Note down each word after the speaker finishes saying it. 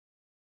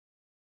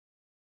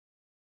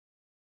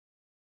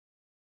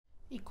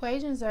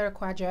Equations that are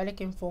quadratic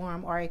in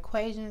form are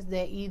equations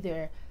that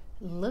either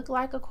look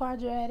like a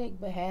quadratic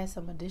but has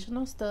some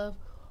additional stuff,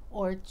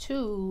 or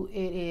two,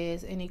 it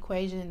is an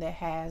equation that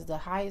has the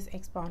highest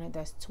exponent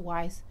that's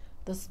twice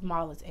the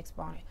smallest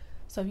exponent.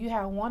 So if you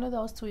have one of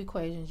those two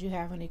equations, you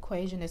have an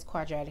equation that's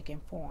quadratic in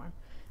form.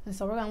 And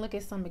so we're going to look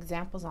at some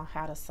examples on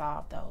how to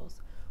solve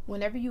those.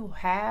 Whenever you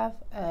have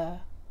an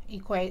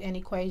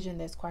equation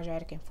that's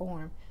quadratic in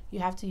form, you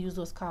have to use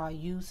what's called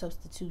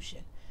u-substitution.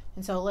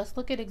 And so let's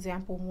look at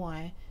example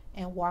 1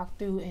 and walk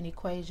through an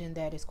equation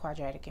that is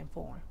quadratic in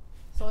form.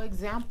 So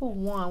example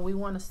 1, we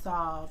want to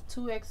solve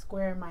 2x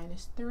squared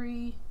minus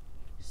 3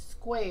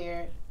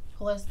 squared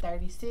plus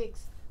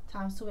 36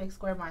 times 2x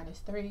squared minus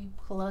 3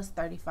 plus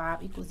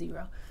 35 equals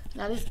 0.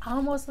 Now this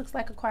almost looks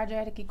like a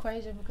quadratic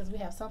equation because we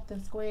have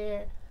something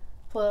squared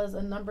plus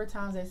a number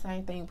times that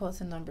same thing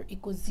plus a number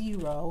equals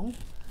 0.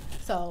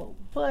 So,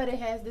 but it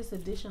has this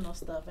additional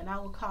stuff, and I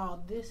will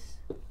call this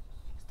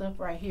stuff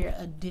right here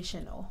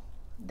additional.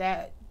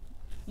 That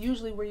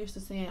usually we're used to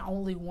seeing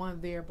only one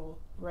variable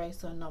raised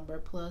to a number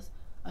plus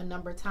a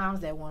number times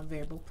that one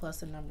variable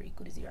plus a number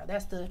equal to 0.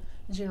 That's the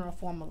general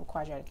form of a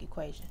quadratic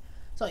equation.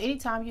 So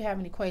anytime you have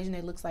an equation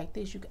that looks like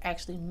this, you can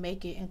actually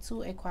make it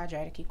into a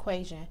quadratic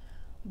equation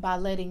by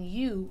letting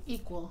u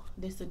equal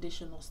this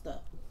additional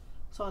stuff.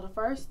 So the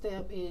first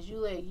step is you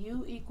let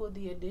u equal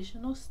the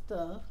additional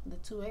stuff, the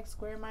 2x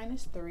squared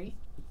minus 3.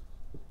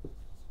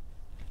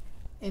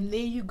 And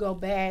then you go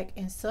back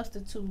and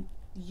substitute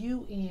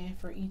u in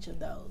for each of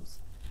those.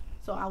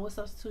 So I will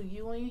substitute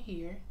u in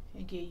here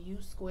and get u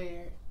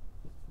squared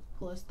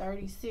plus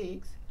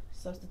 36.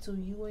 Substitute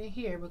u in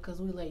here because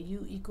we let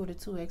u equal to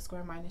 2x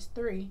squared minus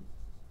 3.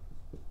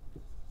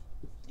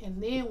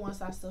 And then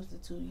once I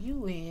substitute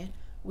u in,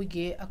 we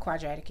get a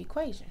quadratic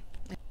equation.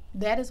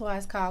 That is why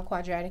it's called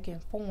quadratic in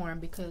form,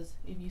 because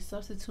if you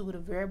substitute a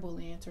variable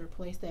in to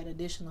replace that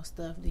additional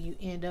stuff, then you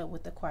end up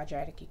with a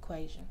quadratic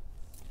equation.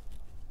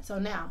 So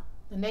now,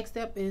 the next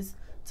step is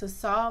to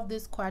solve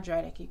this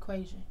quadratic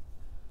equation.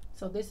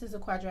 So this is a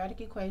quadratic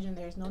equation.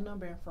 There's no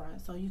number in front.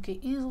 So you can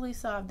easily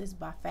solve this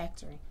by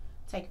factoring.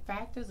 Take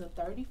factors of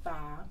 35.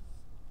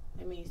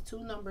 That means two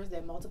numbers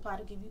that multiply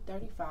to give you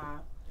 35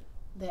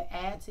 that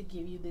add to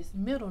give you this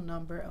middle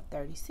number of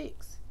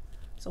 36.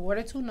 So what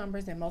are two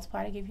numbers that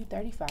multiply to give you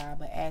 35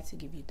 but add to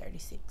give you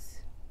 36?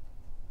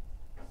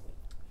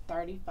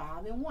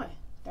 35 and 1.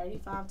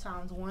 35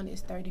 times 1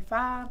 is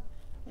 35.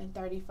 And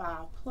 35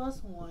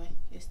 plus 1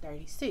 is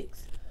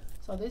 36.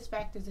 So this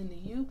factors into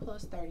u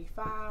plus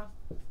 35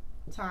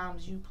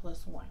 times u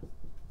plus 1.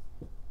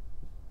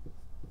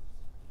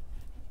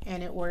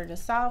 And in order to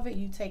solve it,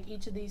 you take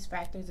each of these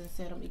factors and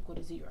set them equal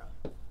to 0.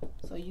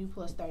 So u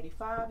plus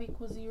 35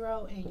 equals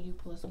 0 and u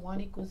plus 1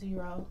 equals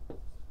 0.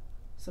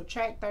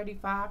 Subtract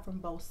 35 from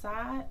both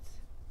sides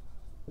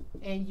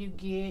and you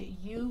get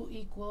u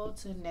equal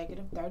to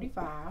negative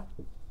 35.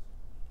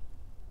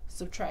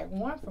 Subtract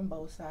 1 from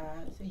both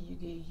sides and you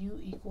get u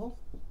equal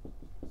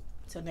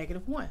to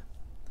negative 1.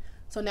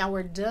 So now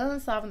we're done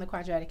solving the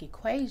quadratic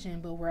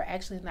equation, but we're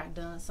actually not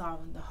done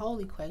solving the whole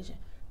equation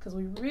because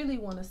we really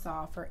want to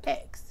solve for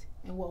x.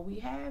 And what we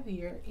have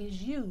here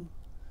is u.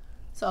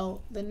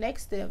 So the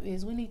next step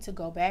is we need to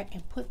go back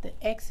and put the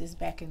x's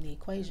back in the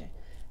equation.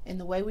 And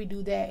the way we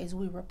do that is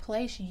we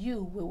replace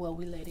u with what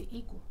we let it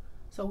equal.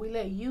 So we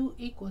let u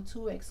equal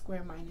 2x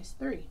squared minus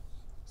 3.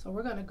 So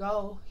we're going to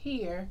go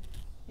here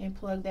and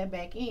plug that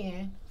back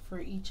in for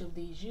each of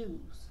these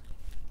u's.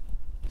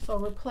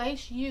 So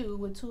replace u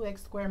with 2x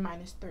squared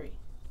minus 3.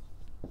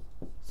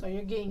 So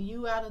you're getting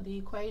u out of the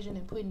equation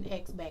and putting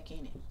x back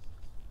in it.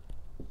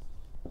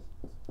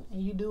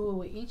 And you do it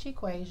with each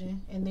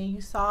equation, and then you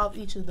solve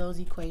each of those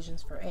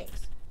equations for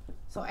x.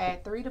 So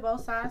add 3 to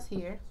both sides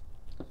here.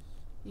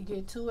 You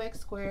get 2x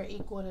squared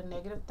equal to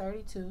negative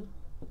 32.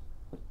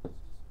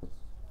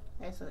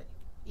 That's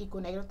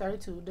equal negative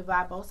 32.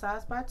 Divide both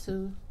sides by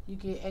 2. You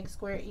get x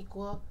squared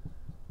equal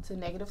to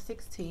negative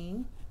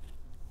 16.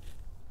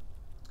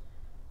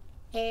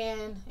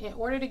 And in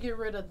order to get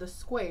rid of the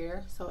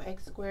square, so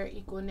x squared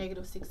equal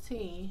negative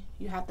 16,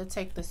 you have to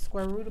take the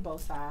square root of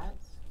both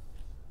sides.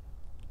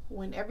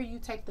 Whenever you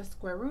take the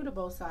square root of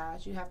both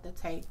sides, you have to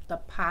take the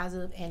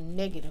positive and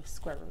negative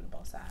square root of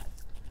both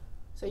sides.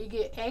 So you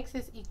get x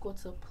is equal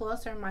to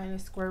plus or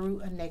minus square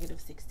root of negative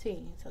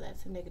 16. So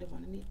that's a negative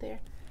underneath there.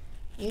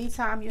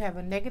 Anytime you have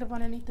a negative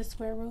underneath the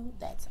square root,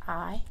 that's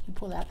I. You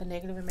pull out the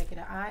negative and make it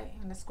an I,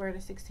 and the square root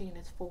of 16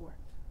 is 4.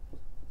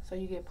 So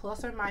you get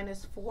plus or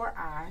minus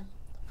 4i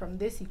from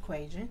this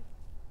equation.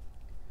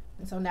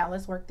 And so now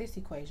let's work this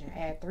equation.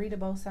 Add 3 to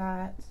both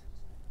sides.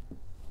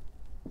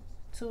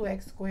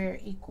 2x squared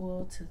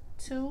equal to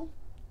 2.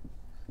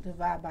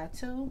 Divide by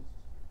 2.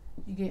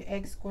 You get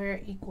x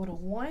squared equal to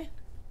 1.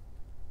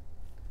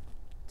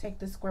 Take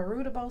the square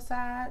root of both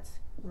sides.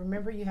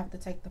 Remember, you have to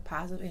take the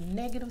positive and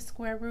negative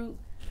square root.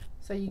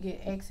 So you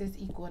get x is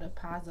equal to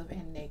positive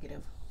and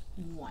negative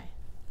 1.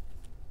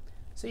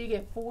 So you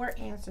get 4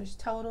 answers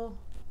total.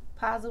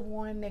 Positive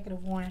 1,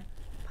 negative 1,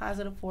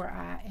 positive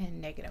 4i,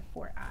 and negative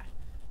 4i.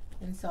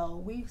 And so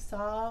we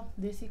solve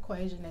this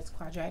equation that's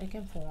quadratic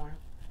in form.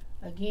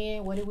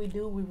 Again, what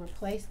do? We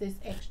replace this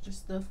extra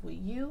stuff with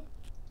u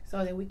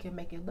so that we can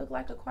make it look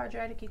like a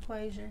quadratic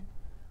equation.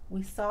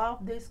 We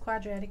solve this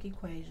quadratic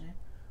equation.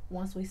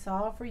 Once we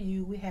solve for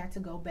u, we have to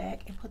go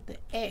back and put the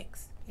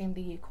x in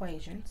the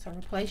equation. So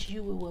replace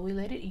u with what we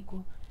let it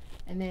equal,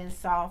 and then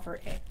solve for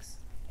x.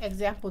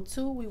 Example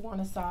 2, we want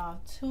to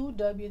solve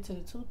 2w to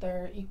the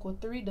 2/3 equal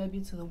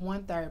 3w to the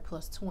 1/3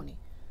 plus 20.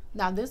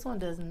 Now this one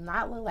does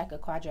not look like a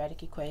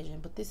quadratic equation,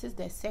 but this is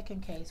that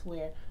second case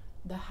where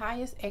the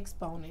highest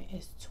exponent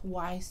is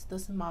twice the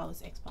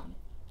smallest exponent.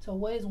 So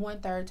what is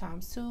 1/3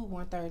 times 2?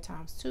 1/3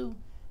 times 2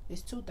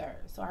 is 2/3.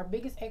 So our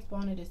biggest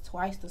exponent is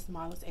twice the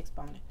smallest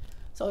exponent.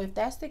 So if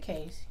that's the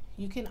case,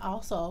 you can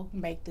also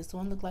make this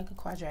one look like a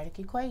quadratic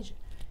equation.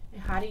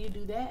 And how do you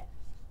do that?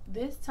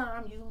 This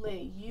time you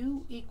let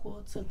u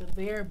equal to the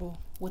variable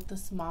with the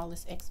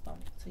smallest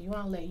exponent. So you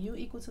want to let u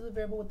equal to the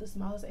variable with the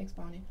smallest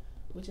exponent,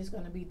 which is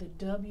going to be the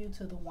w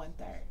to the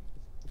 1/3.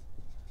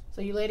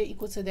 So you let it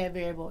equal to that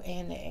variable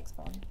and the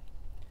exponent.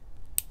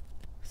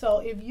 So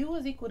if u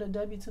is equal to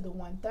w to the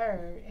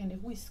 1/3, and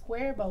if we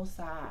square both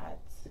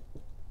sides,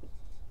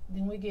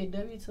 then we get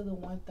w to the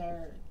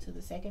 1/3 to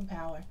the second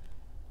power.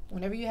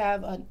 Whenever you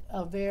have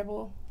a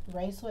variable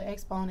raised to an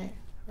exponent,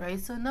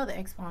 raised to another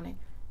exponent,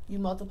 you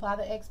multiply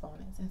the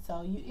exponents. And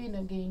so you end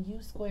up getting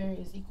u squared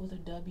is equal to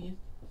w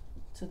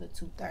to the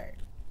 2/3.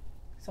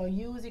 So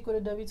u is equal to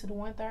w to the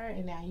 1/3,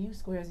 and now u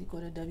squared is equal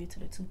to w to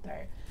the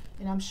 2/3.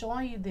 And I'm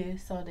showing you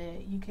this so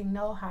that you can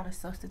know how to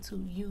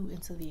substitute u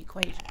into the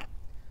equation.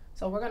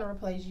 So we're going to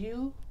replace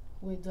u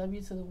with w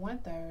to the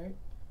 1/3,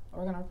 or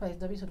we're going to replace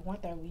w to the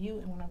 1/3 with u,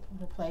 and we're going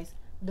to replace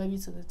w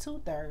to the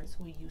 2/3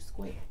 with u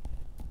squared.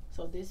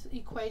 So this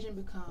equation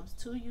becomes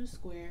 2u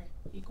squared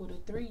equal to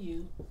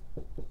 3u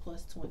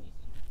plus 20.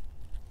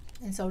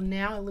 And so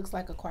now it looks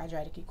like a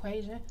quadratic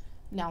equation.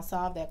 Now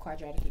solve that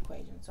quadratic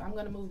equation. So I'm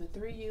going to move the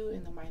 3u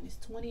and the minus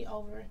 20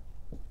 over.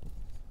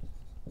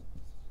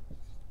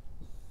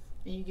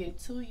 And you get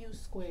 2u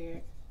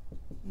squared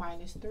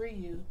minus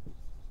 3u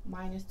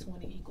minus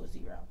 20 equals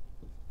 0.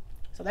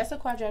 So that's a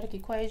quadratic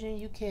equation.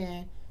 You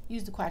can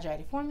use the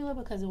quadratic formula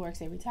because it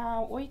works every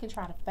time, or you can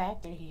try to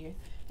factor here.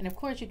 And of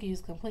course you can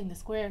use completing the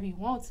square if you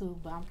want to,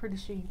 but I'm pretty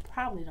sure you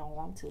probably don't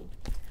want to.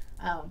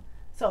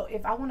 So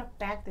if I want to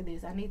factor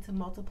this, I need to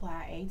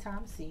multiply a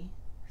times c.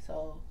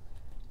 So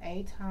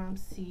a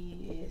times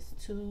c is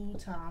 2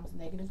 times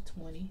negative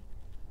 20,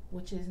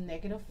 which is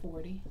negative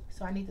 40.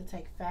 So I need to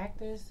take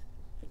factors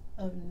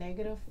of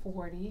negative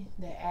 40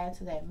 that add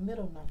to that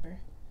middle number,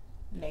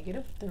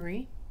 negative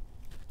 3.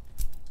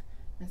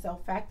 And so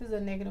factors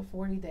of negative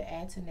 40 that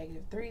add to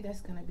negative 3,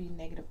 that's going to be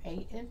negative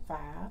 8 and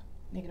 5.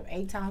 Negative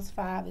 8 times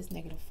 5 is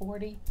negative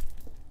 40.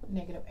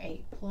 Negative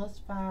 8 plus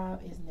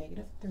 5 is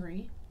negative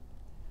 3.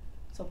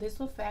 So this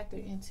will factor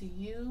into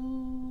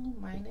u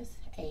minus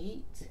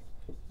 8,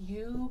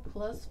 u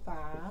plus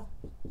 5.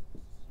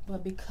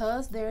 But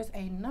because there's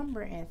a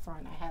number in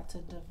front, I have to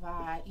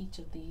divide each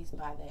of these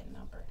by that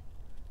number.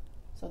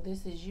 So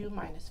this is u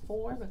minus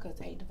 4 because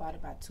 8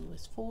 divided by 2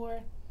 is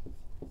 4.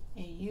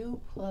 And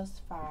u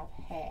plus 5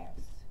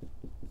 halves.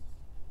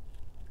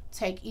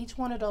 Take each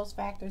one of those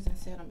factors and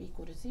set them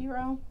equal to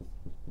 0.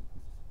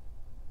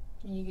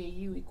 And you get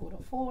u equal to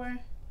 4.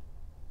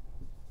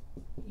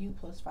 U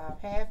plus 5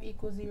 half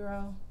equals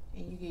 0.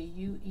 And you get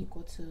u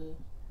equal to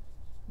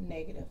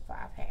negative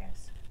 5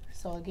 halves.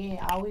 So again,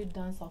 all we've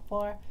done so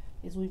far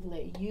is we've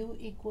let u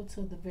equal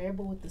to the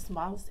variable with the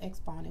smallest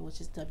exponent, which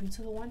is w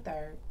to the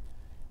 1/3.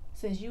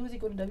 Since u is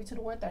equal to w to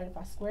the 1/3, if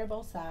I square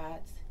both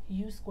sides,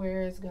 u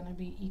squared is going to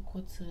be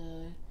equal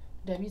to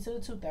w to the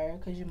 2/3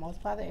 because you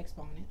multiply the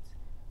exponents.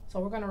 So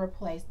we're going to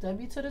replace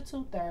w to the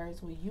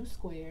 2/3 with u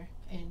squared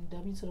and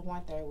w to the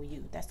 1/3 with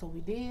u. That's what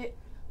we did.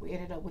 We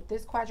ended up with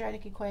this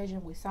quadratic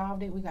equation. We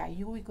solved it. We got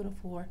u equal to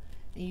 4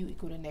 and u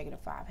equal to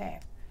negative 5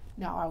 halves.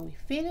 Now, are we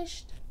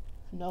finished?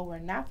 No, we're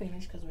not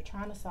finished because we're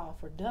trying to solve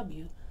for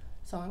w.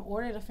 So in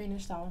order to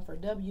finish solving for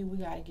w, we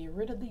got to get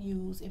rid of the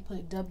u's and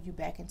put w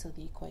back into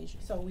the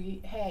equation. So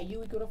we had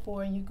u equal to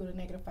 4 and u equal to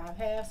negative 5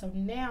 halves. So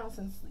now,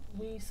 since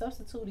we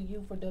substituted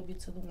u for w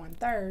to the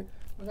 1/3,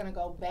 we're going to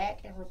go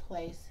back and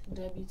replace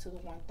w to the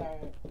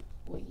 1/3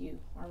 with u,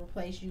 or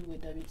replace u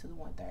with w to the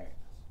 1/3.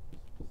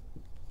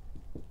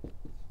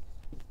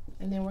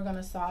 And then we're going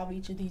to solve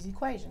each of these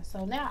equations.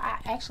 So now I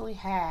actually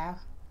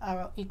have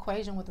an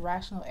equation with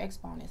rational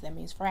exponents. That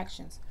means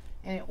fractions.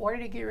 And in order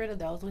to get rid of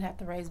those, we have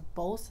to raise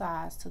both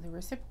sides to the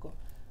reciprocal.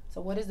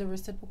 So what is the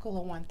reciprocal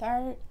of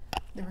 1/3?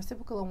 The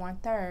reciprocal of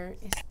 1/3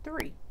 is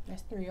 3.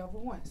 That's 3 over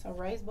 1. So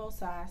raise both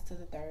sides to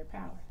the 3rd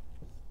power.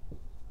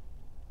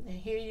 And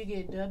here you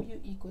get w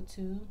equal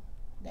to,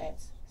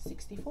 that's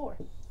 64.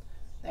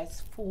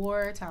 That's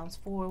 4 times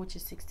 4, which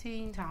is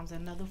 16, times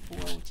another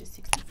 4, which is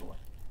 64.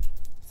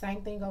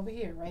 Same thing over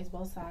here. Raise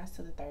both sides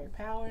to the 3rd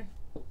power.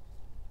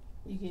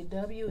 You get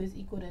w is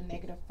equal to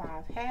negative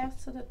 5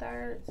 halves to the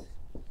 3rds,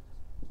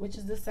 which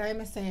is the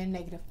same as saying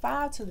negative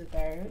 5 to the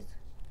 3rds,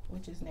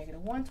 which is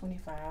negative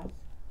 125,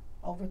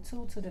 over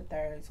 2 to the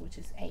 3rds, which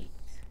is 8.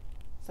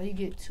 So you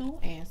get two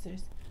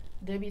answers.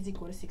 W is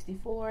equal to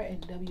 64,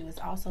 and W is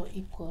also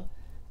equal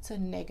to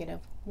negative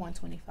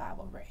 125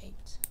 over 8.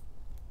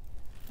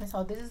 And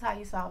so this is how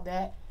you solve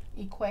that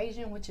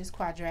equation, which is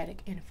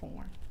quadratic in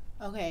form.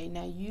 Okay,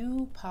 now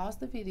you pause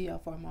the video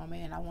for a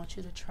moment, and I want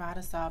you to try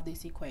to solve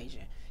this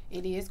equation.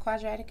 It is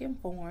quadratic in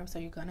form, so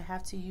you're going to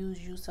have to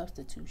use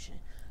u-substitution.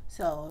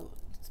 So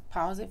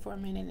pause it for a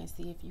minute and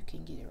see if you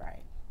can get it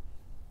right.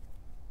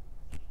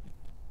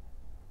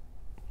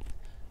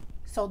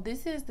 So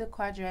this is the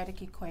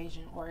quadratic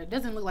equation, or it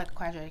doesn't look like a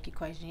quadratic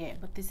equation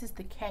yet, but this is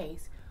the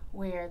case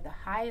where the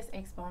highest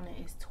exponent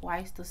is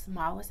twice the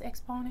smallest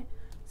exponent.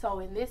 So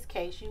in this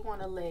case, you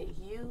want to let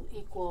u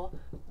equal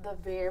the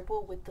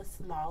variable with the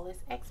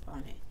smallest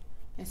exponent.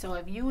 And so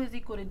if u is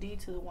equal to d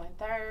to the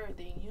 1/3,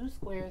 then u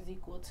squared is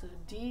equal to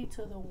d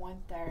to the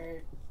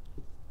 1/3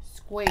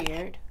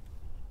 squared,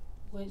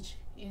 which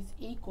is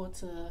equal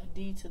to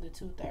d to the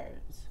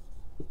 2/3.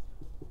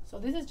 So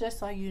this is just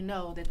so you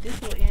know that this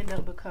will end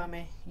up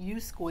becoming u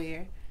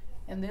squared,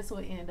 and this will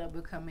end up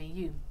becoming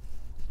u.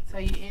 So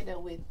you end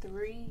up with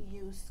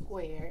 3u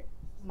squared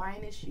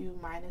minus u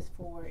minus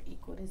 4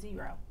 equal to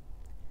 0.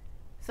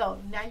 So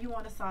now you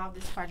want to solve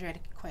this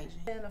quadratic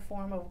equation. In the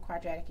form of a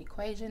quadratic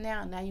equation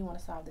now you want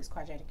to solve this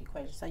quadratic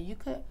equation. So you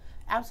could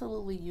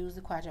absolutely use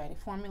the quadratic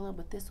formula,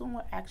 but this one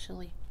will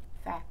actually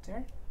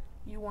factor.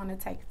 You want to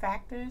take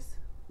factors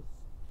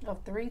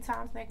of 3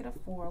 times negative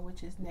 4,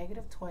 which is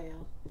negative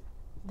 12,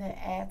 that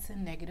add to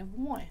negative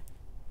 1.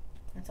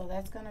 And so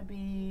that's going to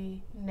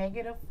be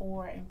negative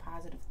 4 and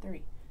positive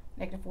 3.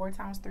 Negative 4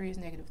 times 3 is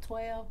negative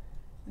 12.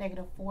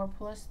 Negative 4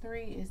 plus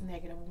 3 is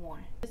negative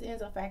 1. This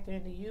ends up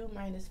factoring into u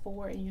minus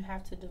 4, and you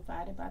have to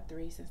divide it by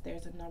 3 since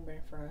there's a number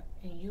in front.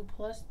 And u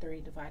plus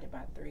 3 divided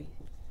by 3.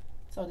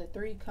 So the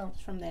 3 comes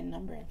from that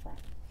number in front.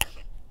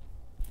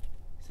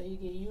 So you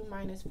get u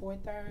minus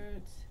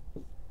 4/3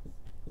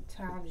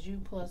 times u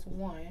plus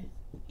 1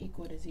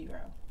 equal to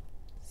 0.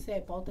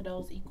 Set both of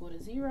those equal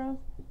to 0.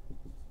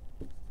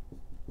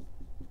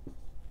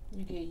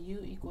 You get u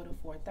equal to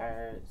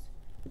 4/3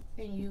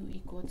 and u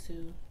equal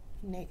to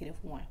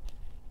negative 1.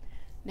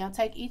 Now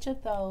take each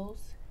of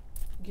those,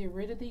 get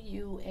rid of the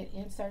u, and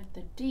insert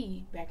the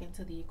d back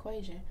into the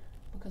equation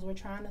because we're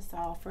trying to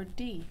solve for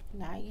d,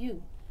 not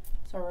u.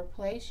 So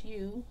replace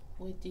u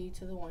with d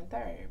to the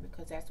 1/3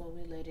 because that's what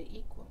we let it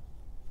equal.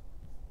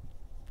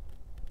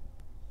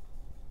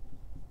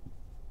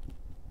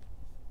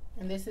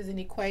 And this is an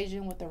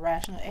equation with a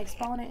rational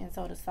exponent, and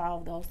so to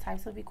solve those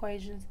types of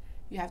equations,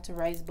 you have to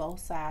raise both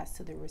sides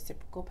to the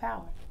reciprocal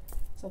power.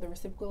 So the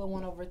reciprocal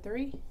of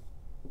 1/3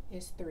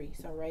 is 3.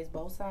 So raise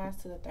both sides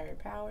to the 3rd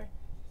power.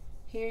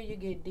 Here you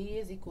get d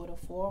is equal to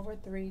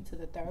 4/3 to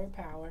the 3rd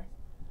power,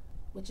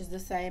 which is the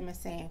same as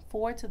saying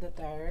 4 to the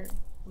 3rd,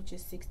 which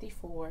is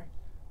 64,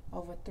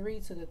 over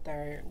 3 to the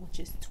 3rd, which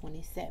is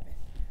 27.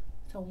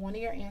 So one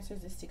of your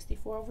answers is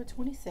 64 over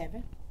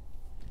 27.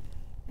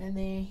 And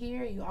then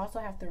here you also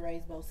have to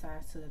raise both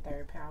sides to the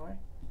 3rd power.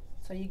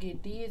 So you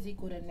get d is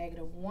equal to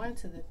negative 1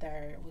 to the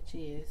 3rd, which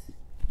is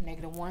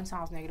negative 1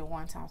 times negative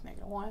 1 times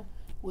negative 1,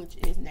 which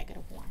is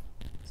negative 1.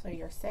 So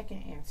your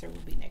second answer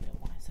would be negative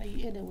 1. So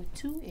you end up with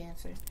two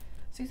answers,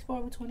 64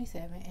 over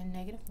 27 and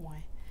negative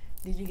 1.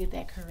 Did you get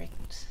that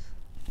correct?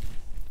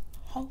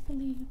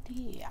 Hopefully you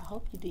did. I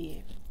hope you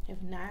did.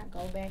 If not,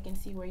 go back and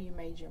see where you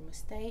made your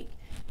mistake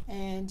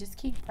and just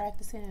keep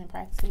practicing and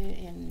practicing it,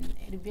 and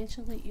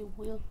eventually it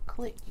will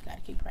click. You got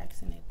to keep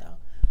practicing it though.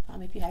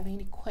 If you have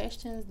any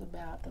questions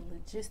about the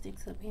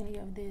logistics of any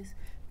of this,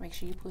 make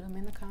sure you put them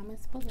in the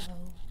comments below.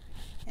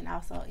 And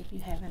also, if you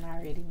haven't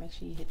already, make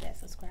sure you hit that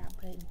subscribe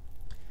button.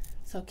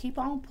 So keep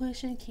on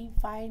pushing, keep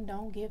fighting,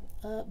 don't give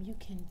up. You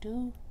can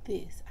do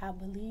this. I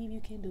believe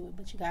you can do it,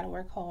 but you got to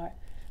work hard.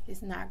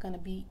 It's not going to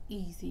be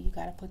easy. You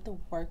got to put the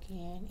work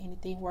in.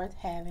 Anything worth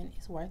having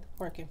is worth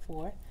working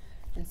for.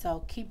 And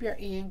so keep your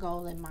end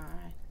goal in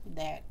mind.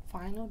 That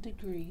final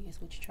degree is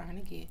what you're trying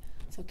to get.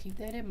 So keep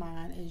that in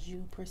mind as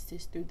you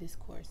persist through this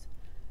course.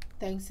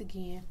 Thanks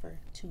again for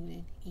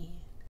tuning in.